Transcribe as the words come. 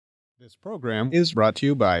This program is brought to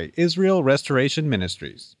you by Israel Restoration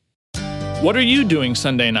Ministries. What are you doing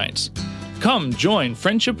Sunday nights? Come join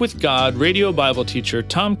Friendship with God radio Bible teacher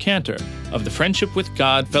Tom Cantor of the Friendship with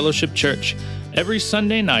God Fellowship Church every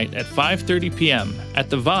Sunday night at 5:30 p.m. at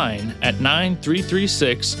The Vine at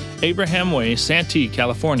 9336 Abraham Way, Santee,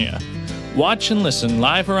 California. Watch and listen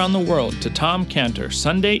live around the world to Tom Cantor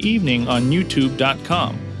Sunday evening on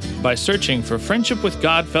YouTube.com by searching for Friendship with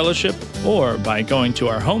God Fellowship or by going to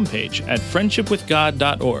our homepage at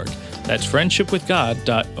friendshipwithgod.org. That's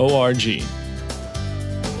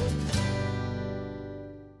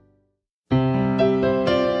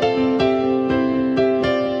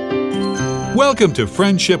Welcome to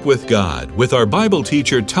Friendship with God with our Bible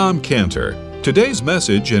teacher Tom Cantor. Today's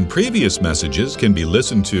message and previous messages can be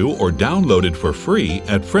listened to or downloaded for free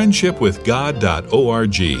at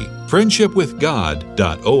friendshipwithgod.org.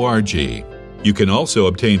 friendshipwithgod.org. You can also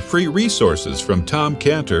obtain free resources from Tom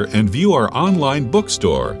Cantor and view our online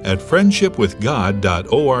bookstore at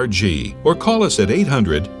friendshipwithgod.org or call us at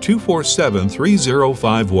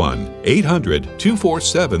 800-247-3051,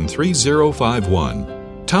 800-247-3051.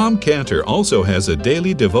 Tom Cantor also has a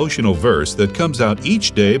daily devotional verse that comes out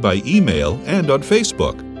each day by email and on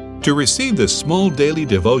Facebook. To receive this small daily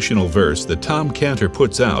devotional verse that Tom Cantor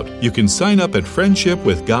puts out, you can sign up at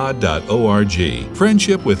friendshipwithgod.org,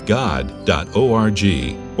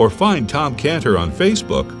 friendshipwithgod.org, or find Tom Cantor on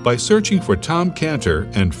Facebook by searching for Tom Cantor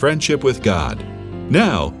and Friendship with God.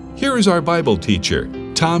 Now, here is our Bible teacher,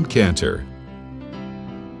 Tom Cantor.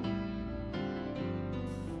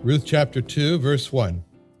 Ruth chapter 2, verse 1.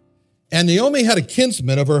 And Naomi had a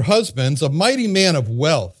kinsman of her husband's, a mighty man of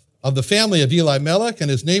wealth, of the family of Elimelech,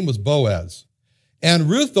 and his name was Boaz. And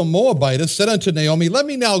Ruth the Moabitess said unto Naomi, Let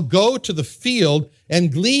me now go to the field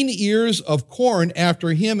and glean ears of corn after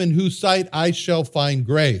him in whose sight I shall find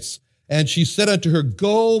grace. And she said unto her,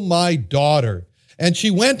 Go, my daughter. And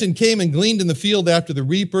she went and came and gleaned in the field after the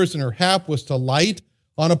reapers, and her hap was to light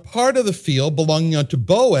on a part of the field belonging unto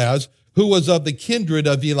Boaz, who was of the kindred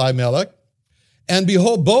of Elimelech. And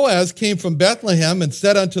behold, Boaz came from Bethlehem and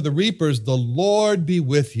said unto the reapers, The Lord be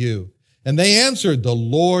with you. And they answered, The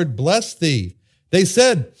Lord bless thee. Then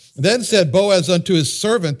said Boaz unto his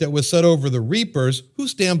servant that was set over the reapers,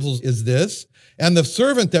 Whose damsel is this? And the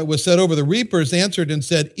servant that was set over the reapers answered and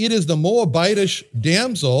said, It is the Moabitish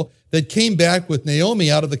damsel that came back with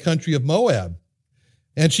Naomi out of the country of Moab.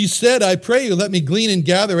 And she said, I pray you, let me glean and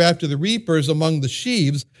gather after the reapers among the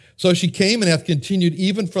sheaves. So she came and hath continued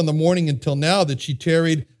even from the morning until now, that she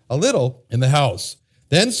tarried a little in the house.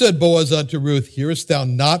 Then said Boaz unto Ruth, Hearest thou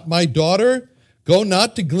not, my daughter? Go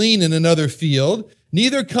not to glean in another field,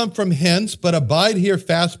 neither come from hence, but abide here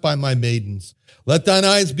fast by my maidens. Let thine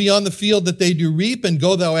eyes be on the field that they do reap, and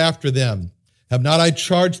go thou after them. Have not I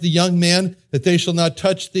charged the young man that they shall not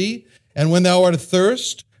touch thee? And when thou art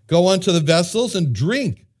athirst, go unto the vessels and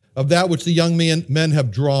drink of that which the young men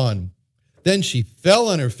have drawn. Then she fell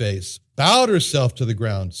on her face, bowed herself to the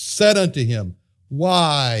ground, said unto him,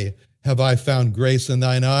 Why have I found grace in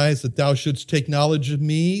thine eyes, that thou shouldst take knowledge of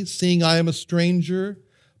me, seeing I am a stranger?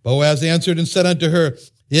 Boaz answered and said unto her,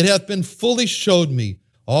 It hath been fully showed me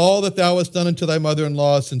all that thou hast done unto thy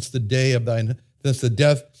mother-in-law since the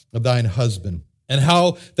death of thine husband, and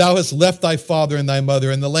how thou hast left thy father and thy mother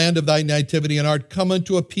and the land of thy nativity, and art come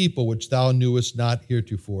unto a people which thou knewest not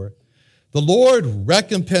heretofore. The Lord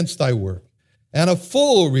recompense thy work, and a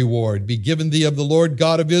full reward be given thee of the Lord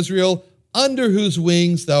God of Israel, under whose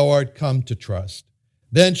wings thou art come to trust.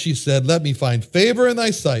 Then she said, Let me find favor in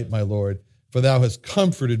thy sight, my Lord, for thou hast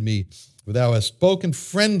comforted me, for thou hast spoken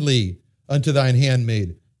friendly unto thine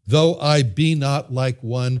handmaid, though I be not like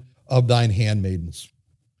one of thine handmaidens.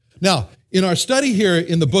 Now, in our study here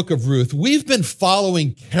in the book of Ruth, we've been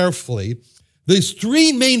following carefully these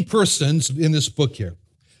three main persons in this book here.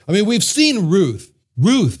 I mean, we've seen Ruth.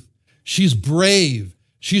 She's brave,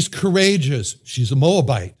 she's courageous, she's a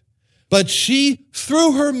Moabite. But she,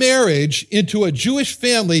 through her marriage into a Jewish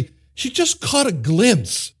family, she just caught a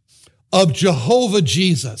glimpse of Jehovah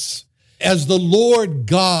Jesus as the Lord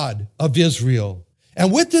God of Israel.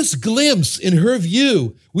 And with this glimpse in her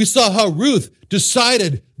view, we saw how Ruth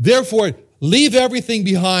decided, therefore, leave everything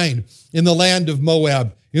behind in the land of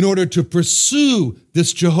Moab in order to pursue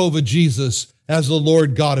this Jehovah Jesus as the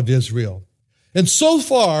Lord God of Israel. And so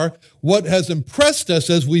far, what has impressed us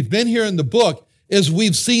as we've been here in the book is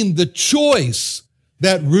we've seen the choice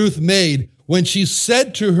that Ruth made when she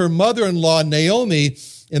said to her mother-in-law, Naomi,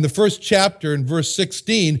 in the first chapter in verse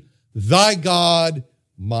 16, Thy God,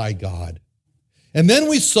 my God. And then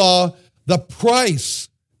we saw the price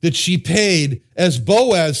that she paid as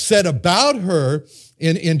Boaz said about her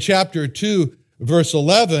in chapter 2, verse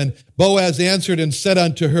 11, Boaz answered and said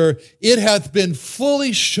unto her, it hath been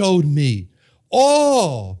fully showed me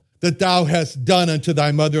all that thou hast done unto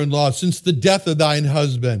thy mother-in-law since the death of thine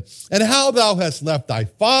husband, and how thou hast left thy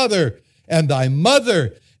father and thy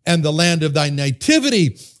mother and the land of thy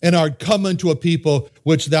nativity, and art come unto a people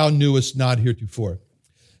which thou knewest not heretofore.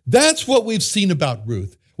 That's what we've seen about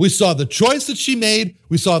Ruth. We saw the choice that she made.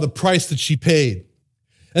 We saw the price that she paid.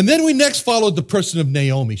 And then we next followed the person of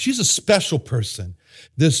Naomi. She's a special person.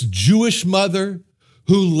 This Jewish mother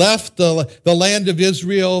who left the land of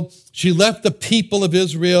Israel. She left the people of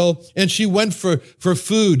Israel, and she went for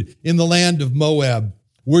food in the land of Moab,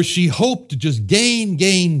 where she hoped to just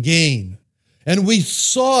gain. And we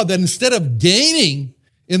saw that instead of gaining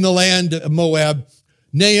in the land of Moab,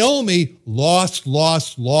 Naomi lost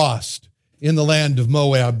in the land of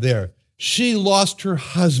Moab there. She lost her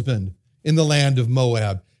husband in the land of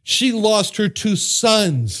Moab. She lost her 2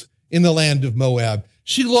 sons in the land of Moab.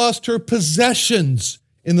 She lost her possessions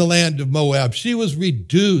in the land of Moab. She was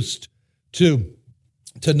reduced to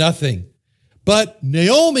nothing. But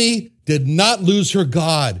Naomi did not lose her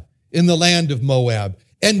God in the land of Moab.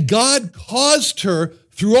 And God caused her,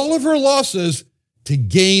 through all of her losses, to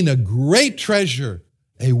gain a great treasure,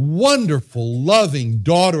 a wonderful, loving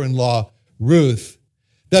daughter-in-law, Ruth,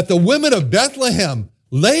 that the women of Bethlehem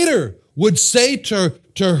later would say to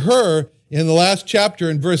her in the last chapter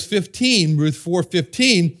in verse 15, Ruth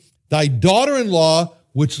 4:15, thy daughter-in-law,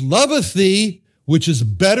 which loveth thee, which is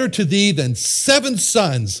better to thee than 7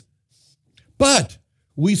 sons. But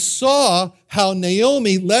we saw how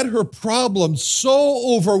Naomi let her problems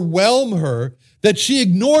so overwhelm her that she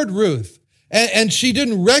ignored Ruth, and she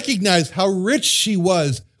didn't recognize how rich she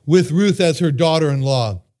was with Ruth as her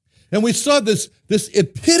daughter-in-law. And we saw this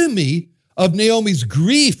epitome of Naomi's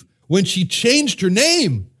grief when she changed her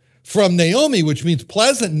name from Naomi, which means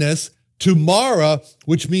pleasantness, to Mara,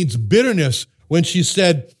 which means bitterness, when she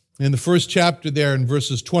said in the first chapter there in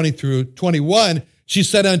verses 20 through 21, she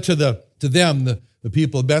said unto them, the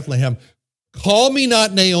people of Bethlehem, call me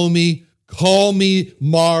not Naomi, call me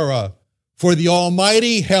Mara, for the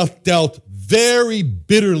Almighty hath dealt very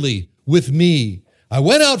bitterly with me. I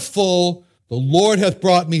went out full, the Lord hath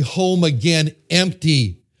brought me home again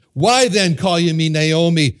empty. Why then call ye me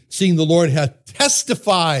Naomi, seeing the Lord hath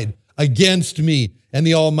testified against me, and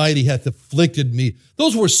the Almighty hath afflicted me?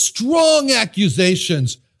 Those were strong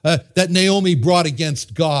accusations that Naomi brought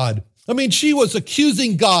against God. I mean, she was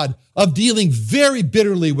accusing God of dealing very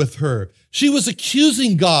bitterly with her. She was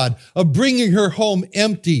accusing God of bringing her home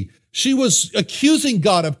empty. She was accusing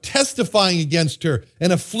God of testifying against her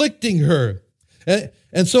and afflicting her.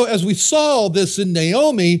 And so as we saw all this in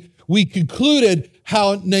Naomi, we concluded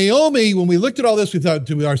how Naomi, when we looked at all this, we thought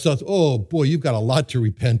to ourselves, oh boy, you've got a lot to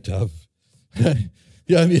repent of.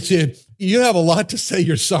 Yeah, I mean, you have a lot to say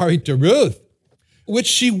you're sorry to Ruth, which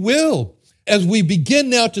she will. As we begin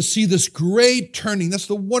now to see this great turning, that's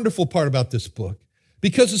the wonderful part about this book,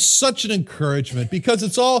 because it's such an encouragement, because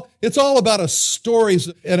it's all about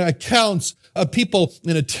stories and accounts of people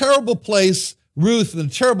in a terrible place, Ruth in a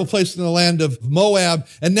terrible place in the land of Moab,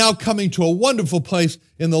 and now coming to a wonderful place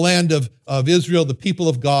in the land of Israel, the people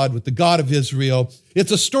of God, with the God of Israel.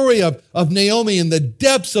 It's a story of Naomi in the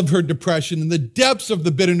depths of her depression, in the depths of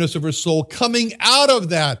the bitterness of her soul, coming out of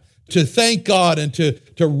that to thank God and to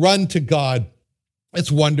run to God.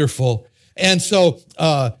 It's wonderful. And so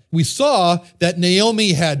we saw that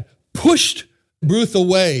Naomi had pushed Ruth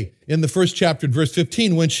away in the first chapter, verse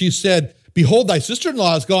 15, when she said, behold, thy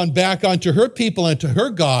sister-in-law has gone back unto her people and to her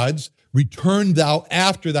gods. Return thou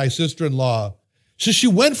after thy sister-in-law. So she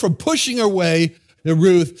went from pushing her away,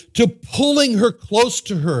 Ruth, to pulling her close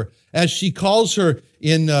to her, as she calls her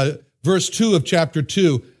in verse 2 of chapter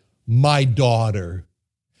 2, my daughter.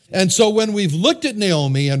 And so when we've looked at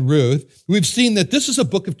Naomi and Ruth, we've seen that this is a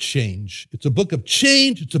book of change. It's a book of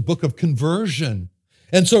change. It's a book of conversion.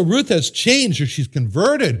 And so Ruth has changed, or she's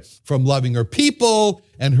converted from loving her people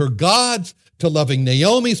and her gods to loving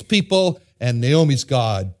Naomi's people and Naomi's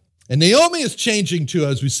God. And Naomi is changing too,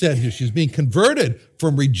 as we said here. She's being converted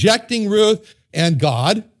from rejecting Ruth and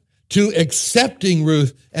God to accepting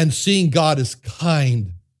Ruth and seeing God as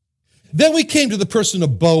kind. Then we came to the person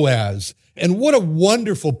of Boaz. And what a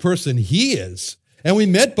wonderful person he is. And we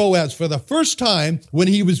met Boaz for the first time when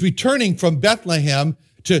he was returning from Bethlehem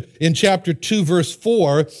in chapter 2, verse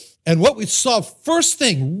 4. And what we saw first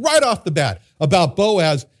thing right off the bat about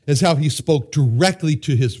Boaz is how he spoke directly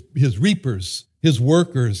to his reapers, his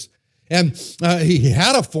workers. And he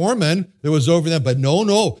had a foreman that was over them, but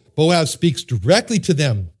no, Boaz speaks directly to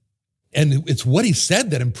them. And it's what he said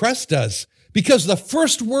that impressed us, because the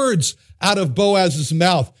first words out of Boaz's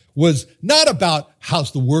mouth was not about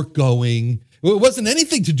how's the work going. It wasn't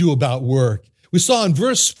anything to do about work. We saw in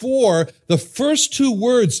verse 4, the first two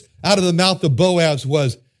words out of the mouth of Boaz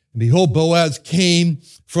was, "And behold, Boaz came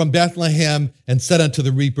from Bethlehem and said unto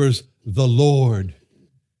the reapers, the Lord,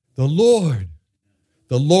 the Lord,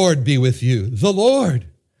 the Lord be with you." The Lord.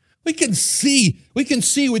 We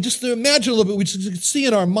just imagine a little bit, we just see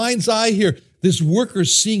in our mind's eye here, this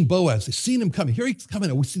worker's seeing Boaz. They've seen him coming. Here he's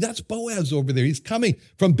coming. We see that's Boaz over there. He's coming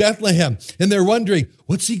from Bethlehem. And they're wondering,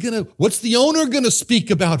 what's the owner going to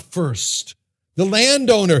speak about first? The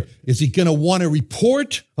landowner, is he going to want a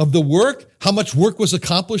report of the work? How much work was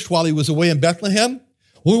accomplished while he was away in Bethlehem?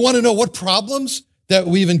 We want to know what problems that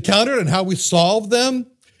we've encountered and how we solved them.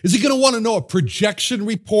 Is he going to want to know a projection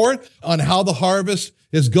report on how the harvest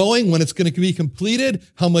is going, when it's going to be completed,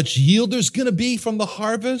 how much yield there's going to be from the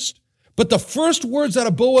harvest? But the first words out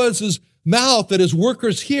of Boaz's mouth that his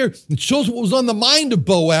workers hear, it shows what was on the mind of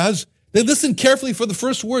Boaz. They listened carefully for the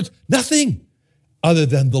first words, nothing other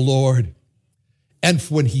than the Lord. And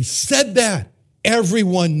when he said that,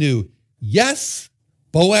 everyone knew, yes,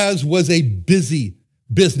 Boaz was a busy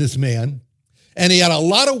businessman, and he had a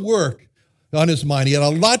lot of work on his mind. He had a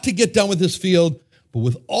lot to get done with his field, but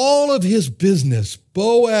with all of his business,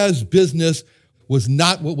 Boaz's business was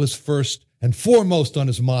not what was first and foremost on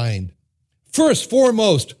his mind. First,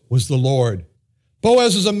 foremost was the Lord.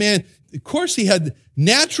 Boaz was a man, of course, he had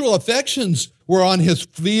natural affections were on his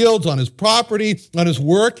fields, on his property, on his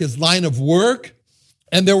work, his line of work.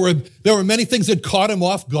 And there were many things that caught him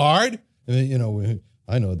off guard.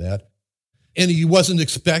 I know that. And he wasn't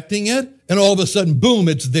expecting it. And all of a sudden, boom,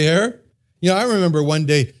 it's there. I remember one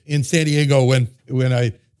day in San Diego when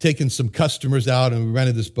I taken some customers out and we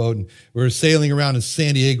rented this boat and we were sailing around in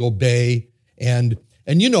San Diego Bay. And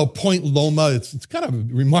Point Loma, it's kind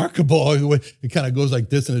of remarkable. It kind of goes like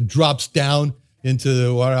this and it drops down into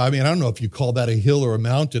the water. I mean, I don't know if you call that a hill or a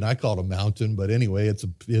mountain. I call it a mountain, but anyway, it's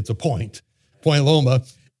a point, Point Loma.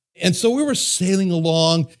 And so we were sailing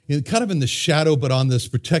along, kind of in the shadow, but on this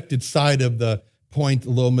protected side of the Point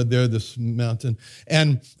Loma there, this mountain.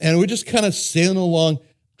 And we're just kind of sailing along.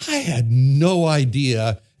 I had no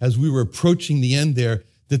idea as we were approaching the end there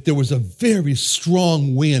that there was a very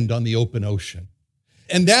strong wind on the open ocean.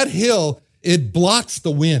 And that hill, it blocks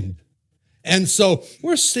the wind. And so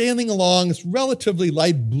we're sailing along, it's relatively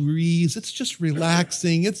light breeze. It's just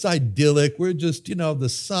relaxing. It's idyllic. We're just, the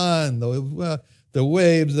sun, the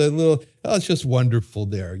waves, it's just wonderful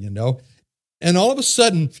there, And all of a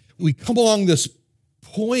sudden, we come along this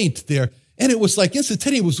point there, and it was like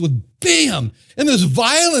instantaneous, it was bam! And there's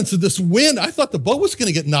violence of this wind. I thought the boat was going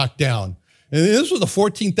to get knocked down. And this was a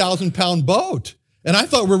 14,000-pound boat. And I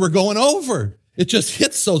thought we were going over. It just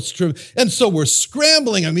hits so true. And so we're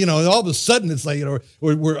scrambling. All of a sudden it's like,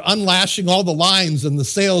 we're unlashing all the lines and the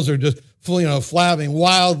sails are just, flapping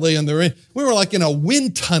wildly. And we were like in a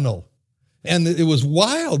wind tunnel and it was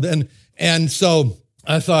wild. And so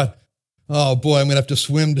I thought, oh boy, I'm going to have to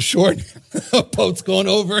swim to shore. A boat's going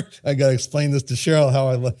over. I got to explain this to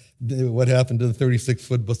Cheryl, what happened to the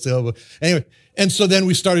 36-foot sailboat. Anyway, and so then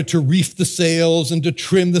we started to reef the sails and to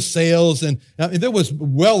trim the sails. And there was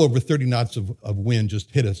well over 30 knots of wind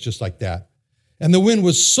just hit us just like that. And the wind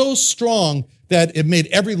was so strong that it made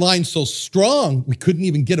every line so strong, we couldn't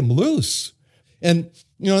even get them loose. And,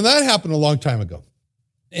 that happened a long time ago.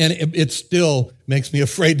 And it still makes me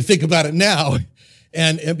afraid to think about it now.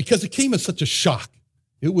 And because it came as such a shock.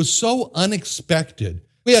 It was so unexpected.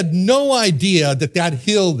 We had no idea that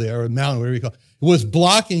hill there, or mountain, whatever you call it, was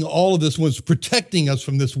blocking all of this, was protecting us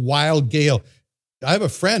from this wild gale. I have a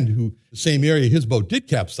friend who, the same area, his boat did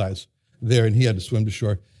capsize there, and he had to swim to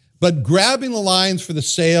shore. But grabbing the lines for the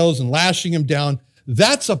sails and lashing them down,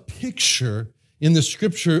 that's a picture in the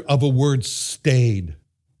scripture of a word stayed.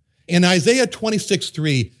 In Isaiah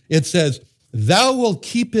 26:3, it says, "Thou wilt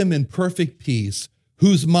keep him in perfect peace,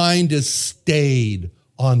 whose mind is stayed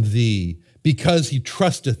on thee, because he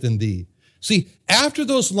trusteth in thee." See, after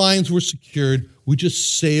those lines were secured, we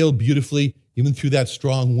just sailed beautifully, even through that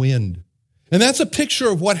strong wind. And that's a picture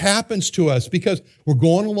of what happens to us, because we're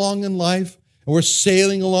going along in life, and we're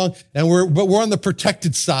sailing along, but we're on the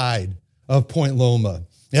protected side of Point Loma.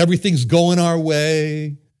 Everything's going our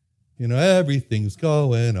way. Everything's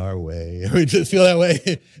going our way. We just feel that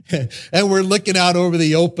way. And we're looking out over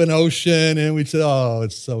the open ocean, and we say, oh,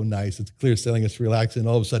 it's so nice. It's clear sailing, it's relaxing.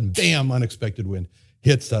 All of a sudden, bam, unexpected wind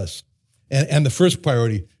hits us. And the first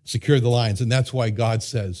priority, secure the lines. And that's why God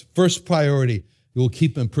says, first priority, you will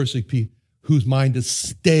keep him in perfect peace, whose mind is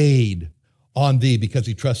stayed on thee because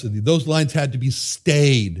he trusted thee. Those lines had to be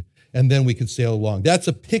stayed, and then we could sail along. That's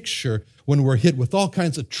a picture when we're hit with all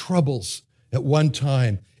kinds of troubles at one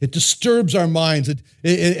time. It disturbs our minds,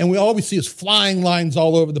 and we always see is flying lines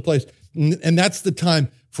all over the place. And that's the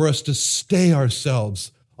time for us to stay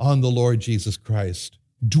ourselves on the Lord Jesus Christ.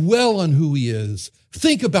 Dwell on who he is.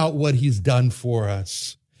 Think about what he's done for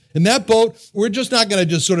us. In that boat, we're just not going to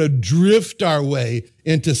just sort of drift our way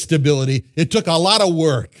into stability. It took a lot of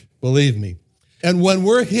work, believe me. And when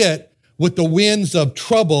we're hit with the winds of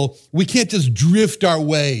trouble, we can't just drift our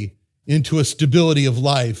way into a stability of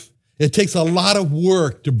life. It takes a lot of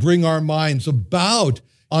work to bring our minds about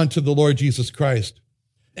onto the Lord Jesus Christ.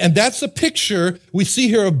 And that's a picture we see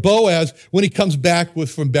here of Boaz when he comes back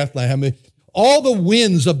from Bethlehem. All the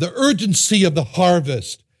winds of the urgency of the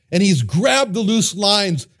harvest. And he's grabbed the loose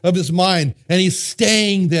lines of his mind and he's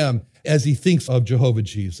staying them as he thinks of Jehovah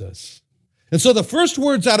Jesus. And so the first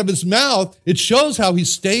words out of his mouth, it shows how he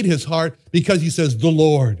stayed his heart because he says, the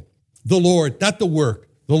Lord, not the work,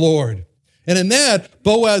 the Lord. And in that,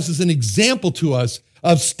 Boaz is an example to us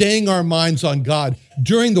of staying our minds on God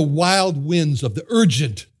during the wild winds of the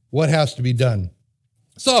urgent, what has to be done.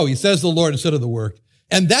 So he says the Lord instead of the work.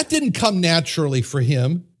 And that didn't come naturally for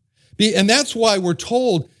him. And that's why we're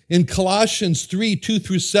told in Colossians 3,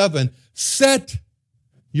 2-7, set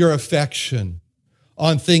your affection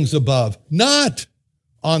on things above, not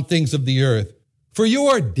on things of the earth. For you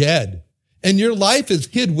are dead, and your life is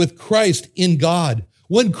hid with Christ in God.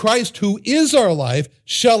 When Christ, who is our life,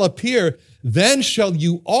 shall appear, then shall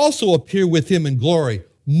you also appear with him in glory.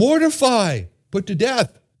 Mortify, put to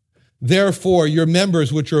death, therefore, your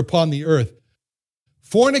members which are upon the earth.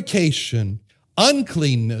 Fornication,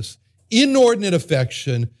 uncleanness, inordinate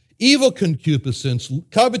affection, evil concupiscence,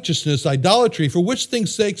 covetousness, idolatry, for which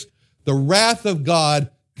things' sakes the wrath of God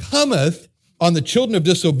cometh on the children of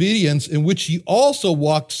disobedience, in which ye also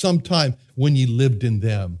walked sometime when ye lived in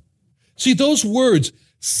them. See, those words,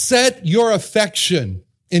 set your affection,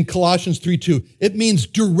 in Colossians 3:2, it means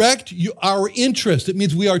direct our interest. It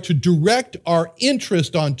means we are to direct our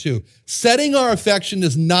interest onto. Setting our affection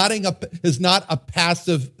is not a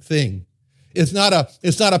passive thing. It's not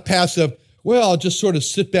a passive, well, I'll just sort of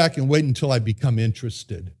sit back and wait until I become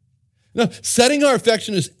interested. No, setting our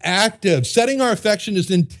affection is active. Setting our affection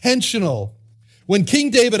is intentional. When King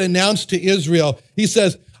David announced to Israel, he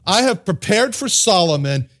says, I have prepared for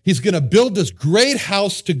Solomon. He's going to build this great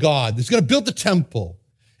house to God. He's going to build the temple.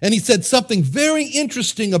 And he said something very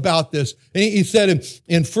interesting about this. And he said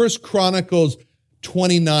in 1 Chronicles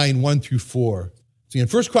 29, 1-4. See, in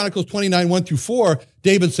 1 Chronicles 29, 1-4,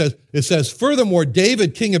 David says, it says, furthermore,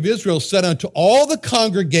 David, king of Israel, said unto all the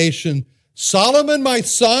congregation, Solomon, my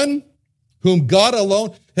son, whom God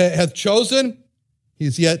alone hath chosen, he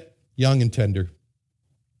is yet young and tender.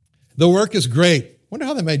 The work is great. Wonder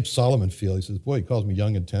how that made Solomon feel. He says, boy, he calls me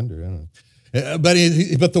young and tender. I don't know.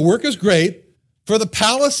 But the work is great. For the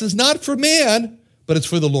palace is not for man, but it's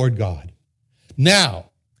for the Lord God. Now,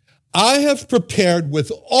 I have prepared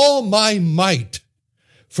with all my might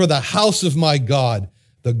for the house of my God,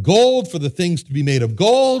 the gold for the things to be made of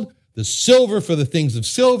gold, the silver for the things of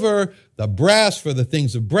silver, the brass for the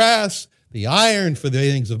things of brass, the iron for the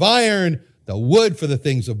things of iron, the wood for the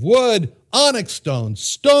things of wood, onyx stones,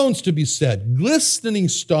 stones to be set, glistening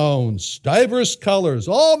stones, diverse colors,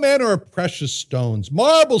 all manner of precious stones,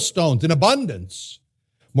 marble stones in abundance.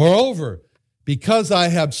 Moreover, because I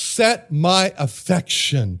have set my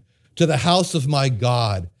affection to the house of my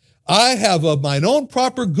God, I have of mine own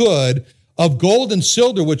proper good of gold and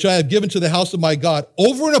silver, which I have given to the house of my God,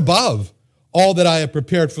 over and above all that I have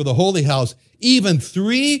prepared for the holy house, even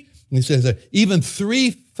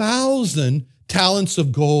 3,000 talents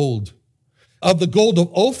of gold, of the gold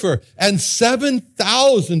of Ophir, and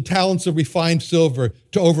 7,000 talents of refined silver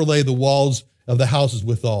to overlay the walls of the houses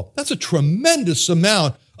withal. That's a tremendous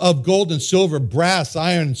amount of gold and silver, brass,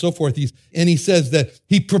 iron, and so forth. And he says that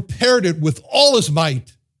he prepared it with all his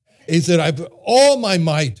might. He said, I've all my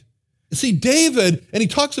might. See, David, and he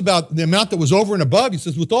talks about the amount that was over and above. He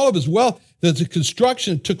says, with all of his wealth, the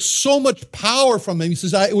construction took so much power from him. He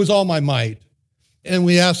says, it was all my might. And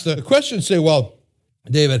we ask the question, say, well,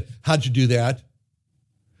 David, how'd you do that?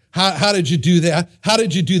 How did you do that? How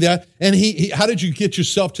did you do that? And how did you get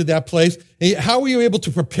yourself to that place? How were you able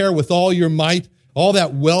to prepare with all your might, all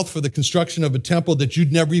that wealth for the construction of a temple that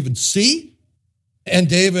you'd never even see? And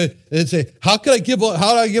David would say, how did I give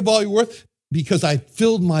all your worth? Because I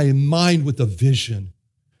filled my mind with a vision.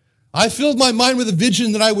 I filled my mind with a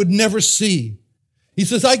vision that I would never see. He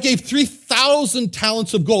says, I gave 3,000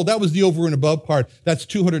 talents of gold. That was the over and above part. That's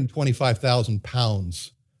 225,000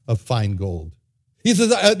 pounds of fine gold. He says,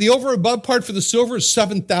 the over and above part for the silver is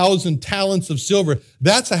 7,000 talents of silver.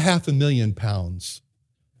 That's 500,000 pounds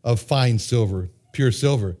of fine silver, pure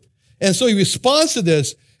silver. And so he responds to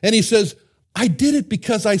this, and he says, I did it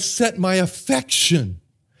because I set my affection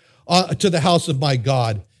to the house of my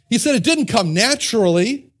God. He said it didn't come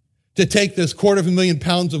naturally to take this 250,000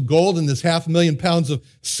 pounds of gold and this 500,000 pounds of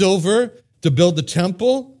silver to build the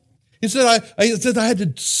temple. He said, I had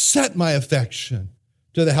to set my affection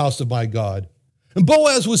to the house of my God. And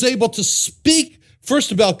Boaz was able to speak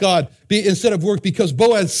first about God instead of work because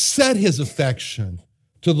Boaz set his affection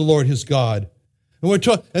to the Lord his God.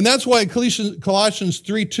 And that's why in Colossians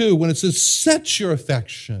 3:2, when it says, set your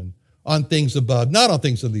affection on things above, not on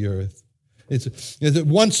things of the earth. It's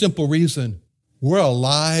one simple reason. We're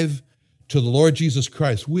alive to the Lord Jesus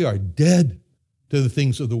Christ. We are dead to the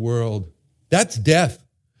things of the world. That's death.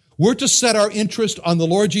 We're to set our interest on the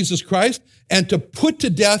Lord Jesus Christ and to put to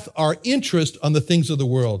death our interest on the things of the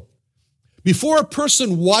world. Before a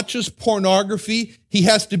person watches pornography, he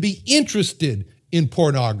has to be interested in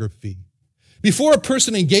pornography. Before a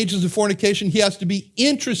person engages in fornication, he has to be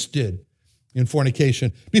interested in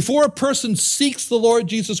fornication. Before a person seeks the Lord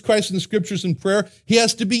Jesus Christ in the scriptures and prayer, he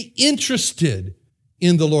has to be interested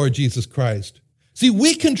in the Lord Jesus Christ. See,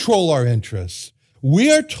 we control our interests.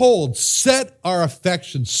 We are told, set our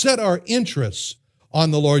affections, set our interests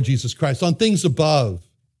on the Lord Jesus Christ, on things above.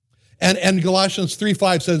 And Galatians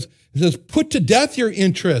 3:5 says, put to death your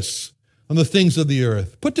interests on the things of the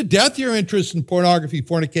earth. Put to death your interest in pornography,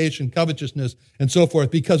 fornication, covetousness, and so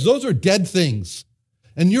forth, because those are dead things.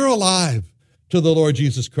 And you're alive to the Lord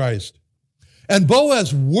Jesus Christ. And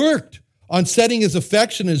Boaz worked on setting his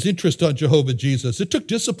affection and his interest on Jehovah Jesus. It took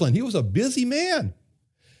discipline. He was a busy man.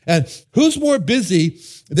 And who's more busy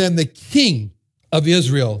than the king of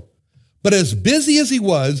Israel? But as busy as he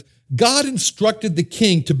was, God instructed the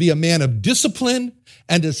king to be a man of discipline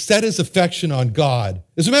and to set his affection on God.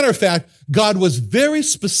 As a matter of fact, God was very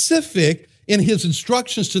specific in his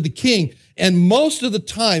instructions to the king, and most of the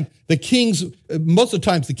times the kings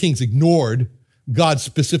ignored God's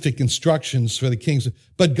specific instructions for the kings.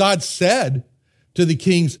 But God said to the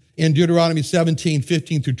kings in Deuteronomy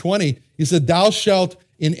 17:15-20, he said, thou shalt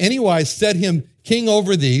in any wise set him king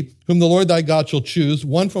over thee, whom the Lord thy God shall choose.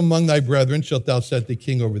 One from among thy brethren shalt thou set thee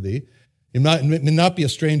king over thee. He may not be a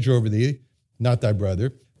stranger over thee, not thy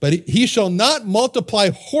brother. But he shall not multiply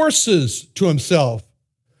horses to himself,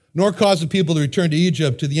 nor cause the people to return to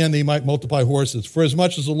Egypt to the end they might multiply horses. For as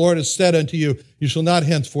much as the Lord has said unto you, you shall not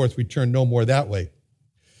henceforth return no more that way.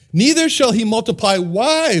 Neither shall he multiply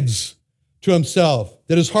wives to himself,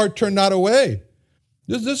 that his heart turn not away.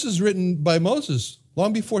 This is written by Moses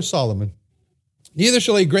long before Solomon. Neither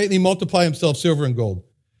shall he greatly multiply himself silver and gold.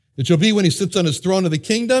 It shall be when he sits on his throne of the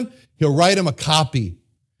kingdom, he'll write him a copy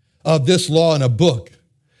of this law in a book,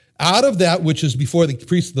 out of that which is before the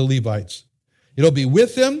priests of the Levites. It'll be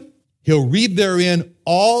with him. He'll read therein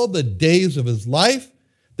all the days of his life,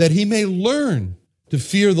 that he may learn to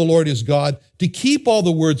fear the Lord his God, to keep all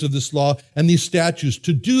the words of this law and these statutes,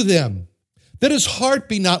 to do them, that his heart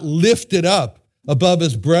be not lifted up above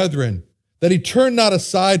his brethren, that he turn not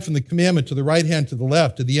aside from the commandment to the right hand, to the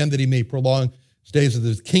left, to the end that he may prolong his days of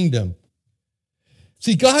his kingdom.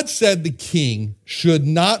 See, God said the king should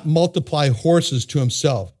not multiply horses to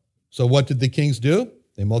himself. So what did the kings do?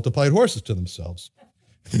 They multiplied horses to themselves.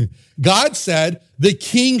 God said the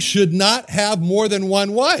king should not have more than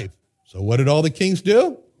one wife. So what did all the kings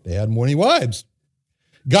do? They had many wives.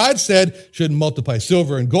 God said shouldn't multiply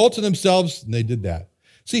silver and gold to themselves, and they did that.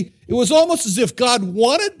 See, it was almost as if God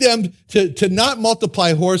wanted them to not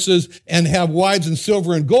multiply horses and have wives and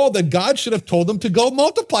silver and gold, that God should have told them to go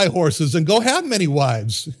multiply horses and go have many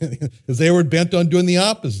wives, because they were bent on doing the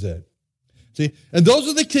opposite. See, and those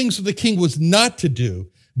are the things that the king was not to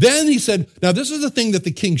do. Then he said, now this is the thing that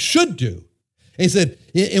the king should do. And he said,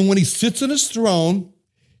 and when he sits on his throne,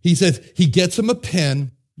 he says, he gets him a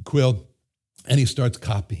pen, quill, and he starts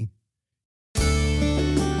copying.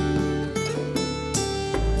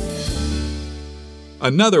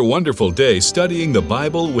 Another wonderful day studying the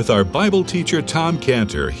Bible with our Bible teacher Tom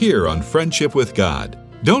Cantor here on Friendship with God.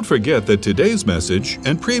 Don't forget that today's message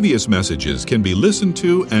and previous messages can be listened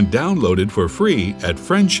to and downloaded for free at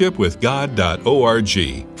friendshipwithgod.org.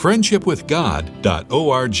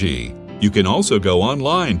 friendshipwithgod.org. You can also go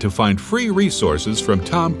online to find free resources from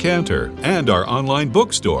Tom Cantor and our online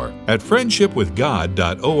bookstore at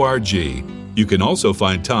friendshipwithgod.org. You can also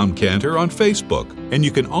find Tom Cantor on Facebook, and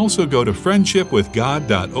you can also go to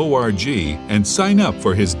friendshipwithgod.org and sign up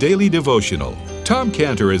for his daily devotional. Tom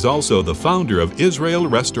Cantor is also the founder of Israel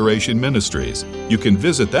Restoration Ministries. You can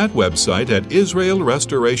visit that website at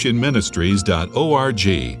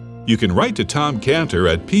israelrestorationministries.org. You can write to Tom Cantor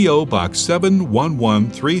at P.O. Box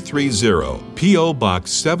 711330, P.O.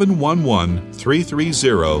 Box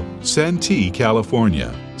 711330, Santee,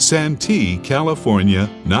 California. Santee, California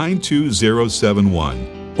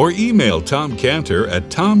 92071. Or email Tom Cantor at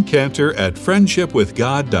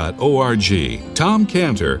tomcantor@friendshipwithgod.org, Tom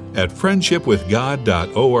Cantor at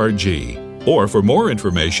friendshipwithgod.org. Or for more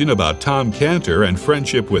information about Tom Cantor and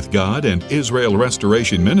Friendship with God and Israel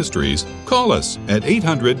Restoration Ministries, call us at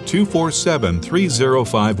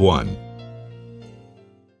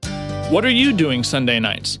 800-247-3051. What are you doing Sunday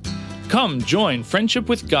nights? Come join Friendship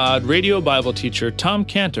with God radio Bible teacher Tom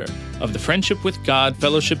Cantor of the Friendship with God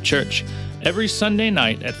Fellowship Church every Sunday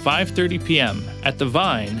night at 5:30 p.m. at The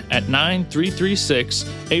Vine at 9336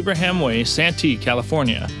 Abraham Way, Santee,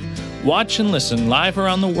 California. Watch and listen live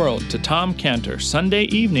around the world to Tom Cantor Sunday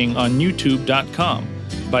evening on YouTube.com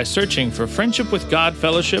by searching for Friendship with God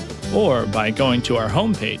Fellowship or by going to our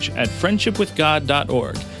homepage at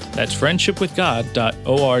friendshipwithgod.org. That's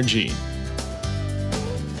friendshipwithgod.org.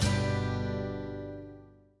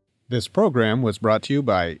 This program was brought to you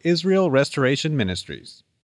by Israel Restoration Ministries.